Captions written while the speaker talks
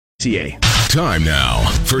Time now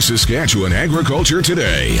for Saskatchewan Agriculture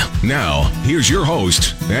Today. Now, here's your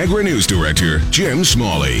host, Agri-News Director Jim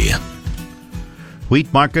Smalley.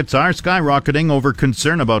 Wheat markets are skyrocketing over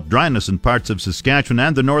concern about dryness in parts of Saskatchewan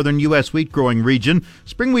and the northern U.S. wheat growing region.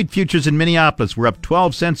 Spring wheat futures in Minneapolis were up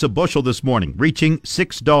 12 cents a bushel this morning, reaching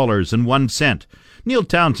 $6.01. Neil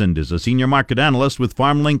Townsend is a senior market analyst with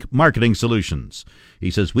FarmLink Marketing Solutions.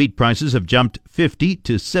 He says wheat prices have jumped 50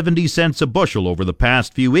 to 70 cents a bushel over the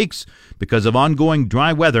past few weeks because of ongoing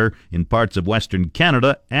dry weather in parts of Western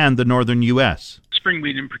Canada and the northern U.S. Spring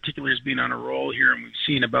wheat in particular has been on a roll here, and we've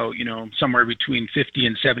seen about, somewhere between 50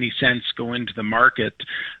 and 70 cents go into the market.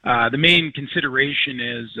 The main consideration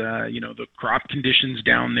is, the crop conditions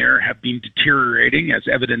down there have been deteriorating, as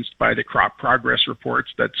evidenced by the crop progress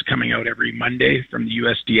reports that's coming out every Monday from the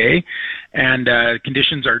USDA. And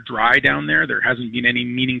conditions are dry down there. There hasn't been any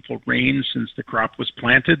meaningful rain since the crop was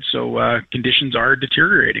planted, so conditions are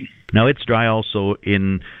deteriorating. Now, it's dry also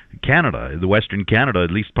in Canada, the Western Canada.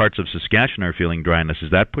 At least parts of Saskatchewan are feeling dryness.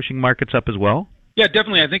 Is that pushing markets up as well? Yeah,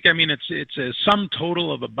 definitely. I think, it's a sum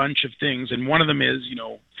total of a bunch of things. And one of them is,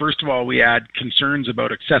 first of all, we had concerns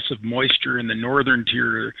about excessive moisture in the northern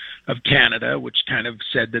tier of Canada, which kind of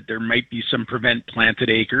said that there might be some prevent planted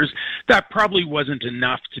acres. That probably wasn't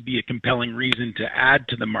enough to be a compelling reason to add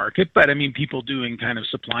to the market. But, people doing kind of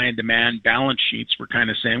supply and demand balance sheets were kind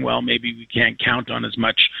of saying, well, maybe we can't count on as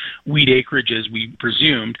much wheat acreage as we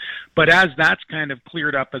presumed. But as that's kind of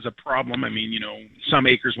cleared up as a problem, some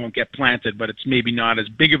acres won't get planted, but it's maybe not as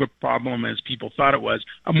big of a problem as people thought it was.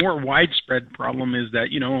 A more widespread problem is that,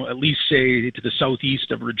 at least say to the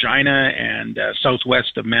southeast of Regina and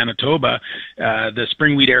southwest of Manitoba, the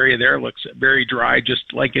spring wheat area there looks very dry,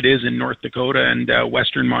 just like it is in North Dakota and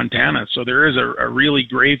western Montana. So there is a really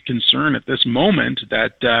grave concern at this moment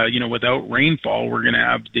that, without rainfall, we're going to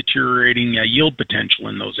have deteriorating yield potential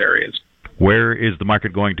in those areas. Where is the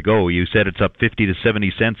market going to go? You said it's up 50 to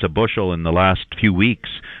 70 cents a bushel in the last few weeks.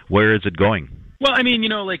 Where is it going? Well,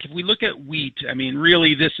 if we look at wheat,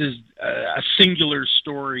 really this is a singular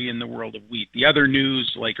story in the world of wheat. The other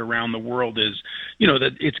news, around the world is,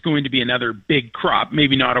 that it's going to be another big crop,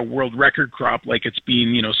 maybe not a world record crop like it's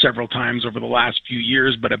been, several times over the last few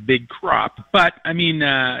years, but a big crop. But,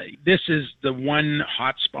 this is the one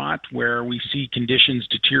hot spot where we see conditions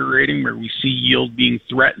deteriorating, where we see yield being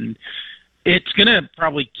threatened. It's going to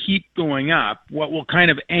probably keep going up. What will kind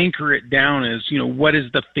of anchor it down is, what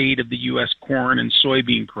is the fate of the U.S. corn and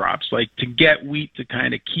soybean crops? To get wheat to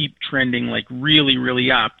kind of keep trending really, really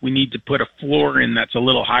up, we need to put a floor in that's a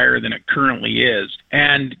little higher than it currently is.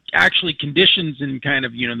 And actually conditions in kind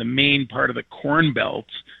of, the main part of the corn belt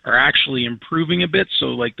are actually improving a bit.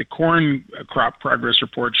 So the corn crop progress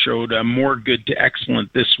report showed more good to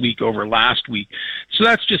excellent this week over last week. So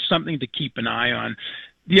that's just something to keep an eye on.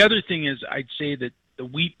 The other thing is, I'd say that the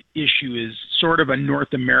wheat issue is sort of a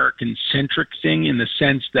North American-centric thing in the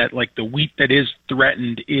sense that, the wheat that is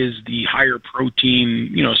threatened is the higher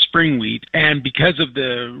protein, spring wheat. And because of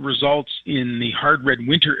the results in the hard red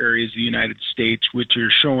winter areas of the United States, which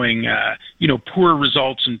are showing, poor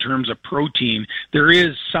results in terms of protein, there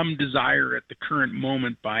is some desire at the current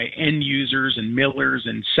moment by end users and millers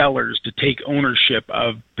and sellers to take ownership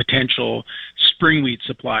of potential spring wheat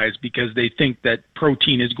supplies because they think that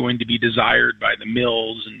protein is going to be desired by the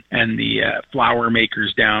mills and the flour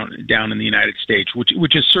makers down in the United States,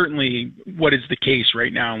 which is certainly what is the case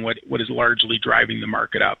right now and what is largely driving the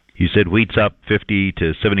market up. You said wheat's up 50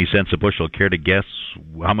 to 70 cents a bushel. Care to guess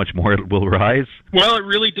how much more it will rise? Well, it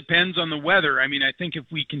really depends on the weather. I think if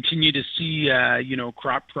we continue to see,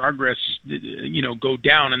 crop progress, go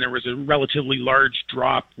down, and there was a relatively large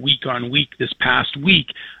drop week on week this past week,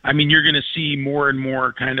 you're going to see more and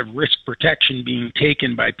more kind of risk protection being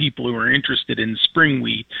taken by people who are interested in spring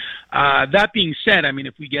wheat. That being said,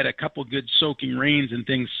 if we get a couple good soaking rains and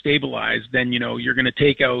things stabilize, then, you're going to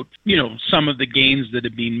take out, some of the gains that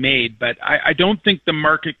have been made. But I don't think the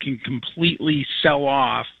market can completely sell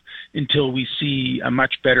off until we see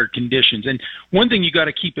much better conditions. And one thing you got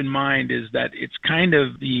to keep in mind is that it's kind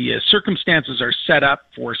of the circumstances are set up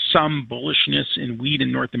for some bullishness in wheat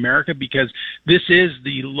in North America because this is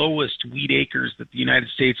the lowest wheat acres that the United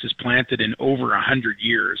States has planted in over 100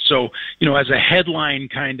 years. So, as a headline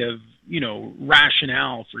kind of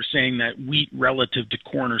rationale for saying that wheat relative to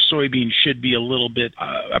corn or soybean should be a little bit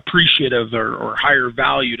appreciative or higher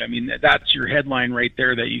valued. That's your headline right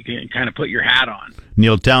there that you can kind of put your hat on.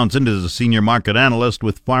 Neil Townsend is a senior market analyst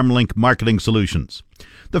with FarmLink Marketing Solutions.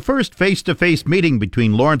 The first face-to-face meeting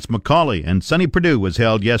between Lawrence Macaulay and Sonny Perdue was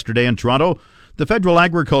held yesterday in Toronto. The federal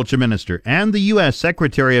agriculture minister and the U.S.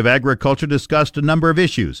 Secretary of Agriculture discussed a number of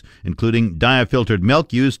issues, including diafiltered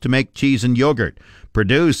milk used to make cheese and yogurt.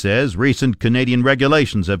 Perdue says recent Canadian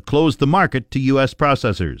regulations have closed the market to U.S.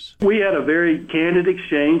 processors. We had a very candid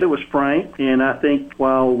exchange that was frank, and I think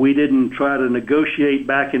while we didn't try to negotiate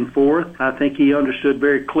back and forth, I think he understood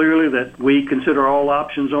very clearly that we consider all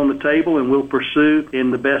options on the table and will pursue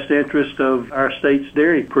in the best interest of our state's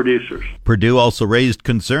dairy producers. Perdue also raised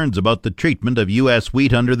concerns about the treatment of U.S.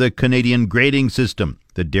 wheat under the Canadian grading system.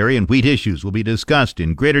 The dairy and wheat issues will be discussed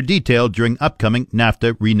in greater detail during upcoming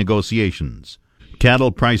NAFTA renegotiations.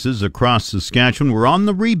 Cattle prices across Saskatchewan were on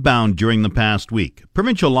the rebound during the past week.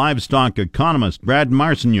 Provincial livestock economist Brad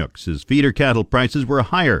Marcinyuk says feeder cattle prices were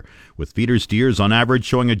higher, with feeder steers on average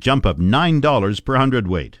showing a jump of $9 per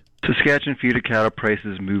hundredweight. Saskatchewan feeder cattle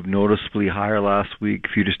prices moved noticeably higher last week.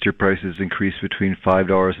 Feeder steer prices increased between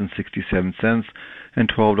 $5.67 and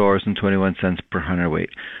 $12.21 per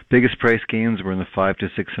hundredweight. Biggest price gains were in the 5 to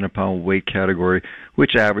 600 pound weight category,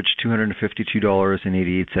 which averaged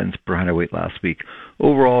 $252.88 per hundredweight last week.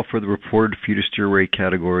 Overall, for the reported feeder steer weight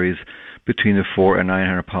categories between the 4 and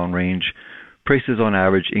 900 pound range, prices on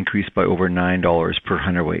average increased by over $9 per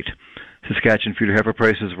hundredweight. Saskatchewan feeder heifer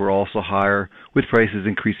prices were also higher, with prices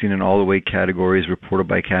increasing in all the weight categories reported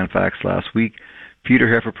by Canfax last week. Feeder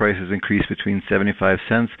heifer prices increased between 75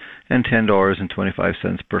 cents and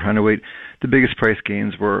 $10.25 per hundredweight. The biggest price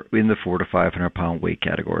gains were in the 4 to 500 pound weight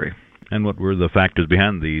category. And what were the factors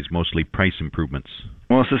behind these, mostly price improvements?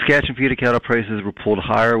 Well, Saskatchewan feeder cattle prices were pulled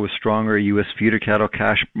higher with stronger U.S. feeder cattle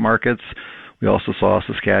cash markets. We also saw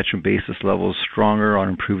Saskatchewan basis levels stronger on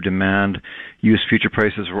improved demand. U.S. future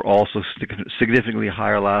prices were also significantly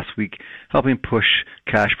higher last week, helping push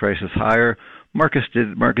cash prices higher. Markets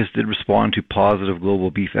did respond to positive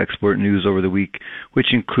global beef export news over the week,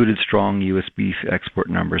 which included strong U.S. beef export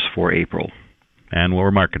numbers for April. And what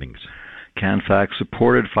were marketings? Canfax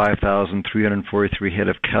reported 5,343 head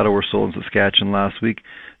of cattle were sold in Saskatchewan last week,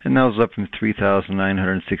 and that was up from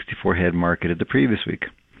 3,964 head marketed the previous week.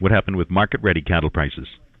 What happened with market-ready cattle prices?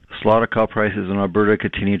 Slaughter cow prices in Alberta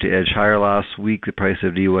continued to edge higher last week. The price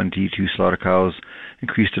of D1 and D2 slaughter cows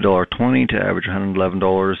increased to $1.20 to average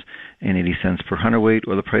 $111.80 per hundredweight,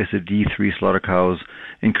 while the price of D3 slaughter cows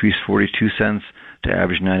increased 42 cents to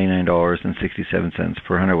average $99.67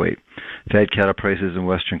 per hundredweight. Fed cattle prices in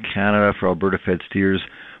Western Canada for Alberta fed steers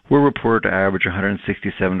were reported to average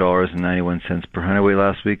 $167.91 per hundredweight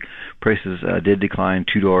last week. Prices did decline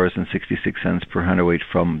 $2.66 per hundredweight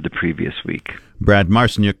from the previous week. Brad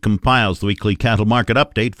Marcinyuk compiles the weekly cattle market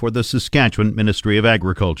update for the Saskatchewan Ministry of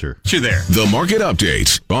Agriculture. The market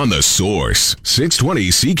update on The Source, 620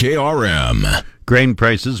 CKRM. Grain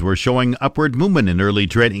prices were showing upward movement in early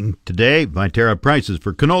trading. Today, Viterra prices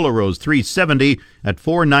for canola rose $3.70 at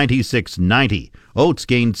 $496.90. Oats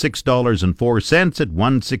gained $6.04 at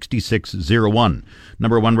 $166.01.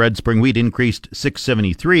 Number 1 red spring wheat increased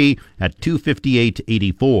 $6.73 at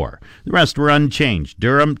 $258.84. The rest were unchanged.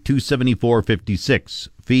 Durum $274.56.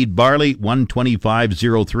 Feed barley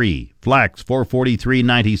 $125.03. Flax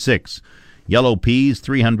 $443.96. Yellow peas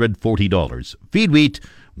 $340. Feed wheat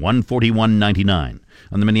 $141.99.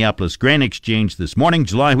 On the Minneapolis Grain Exchange this morning,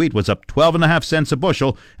 July wheat was up 12.5 cents a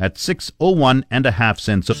bushel at $601.5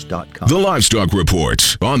 cents. The Livestock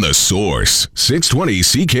Report on The Source, 620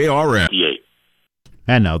 CKRM.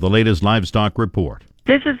 And now the latest livestock report.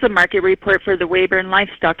 This is the market report for the Weyburn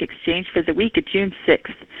Livestock Exchange for the week of June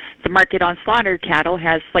 6th. The market on slaughter cattle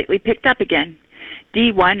has slightly picked up again.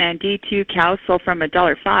 D1 and D2 cows sold from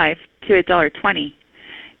 $1.05 to $1.20.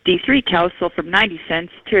 D3 cows sold from 90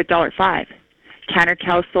 cents to $1.05. Canner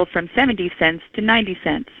cows sold from 70 cents to 90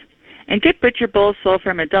 cents. And good butcher bulls sold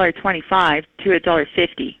from $1.25 to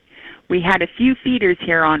 $1.50. We had a few feeders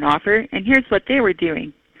here on offer, and here's what they were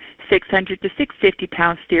doing. 600 to 650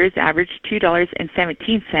 pound steers averaged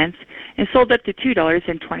 $2.17 and sold up to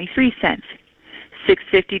 $2.23.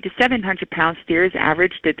 650 to 700 pound steers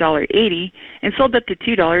averaged $1.80 and sold up to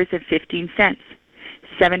 $2.15.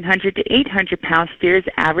 700 to 800 pound steers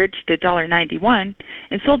averaged $1.91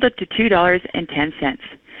 and sold up to $2.10.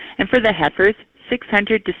 And for the heifers,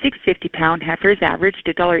 600 to 650 pound heifers averaged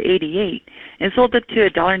 $1.88 and sold up to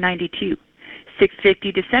 $1.92.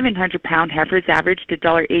 650 to 700 pound heifers averaged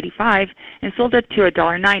 $1.85 and sold up to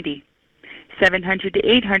 $1.90. 700 to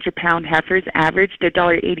 800 pound heifers averaged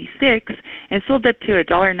 $1.86 and sold up to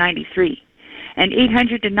 $1.93. And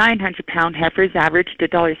 800 to 900 pound heifers averaged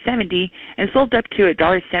 $1.70 and sold up to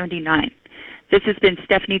 $1.79. This has been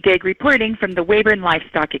Stephanie Digg reporting from the Weyburn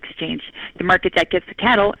Livestock Exchange, the market that gets the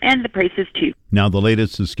cattle and the prices too. Now the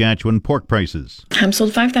latest Saskatchewan pork prices. Ham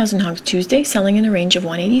sold 5,000 hogs Tuesday, selling in a range of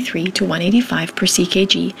 183 to 185 per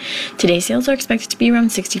CKG. Today's sales are expected to be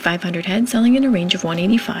around 6,500 head, selling in a range of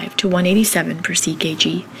 185 to 187 per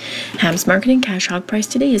CKG. Ham's marketing cash hog price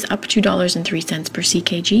today is up $2.03 per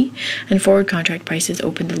CKG, and forward contract prices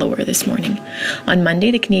opened lower this morning. On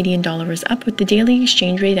Monday, the Canadian dollar was up with the daily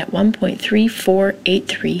exchange rate at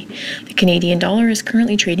 1.3483. The Canadian dollar is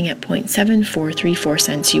currently trading at 0.7434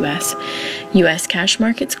 cents US. U.S. cash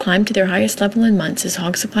markets climbed to their highest level in months as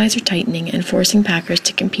hog supplies are tightening and forcing packers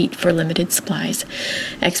to compete for limited supplies.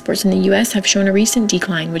 Exports in the U.S. have shown a recent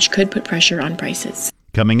decline, which could put pressure on prices.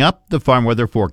 Coming up, the farm weather forecast.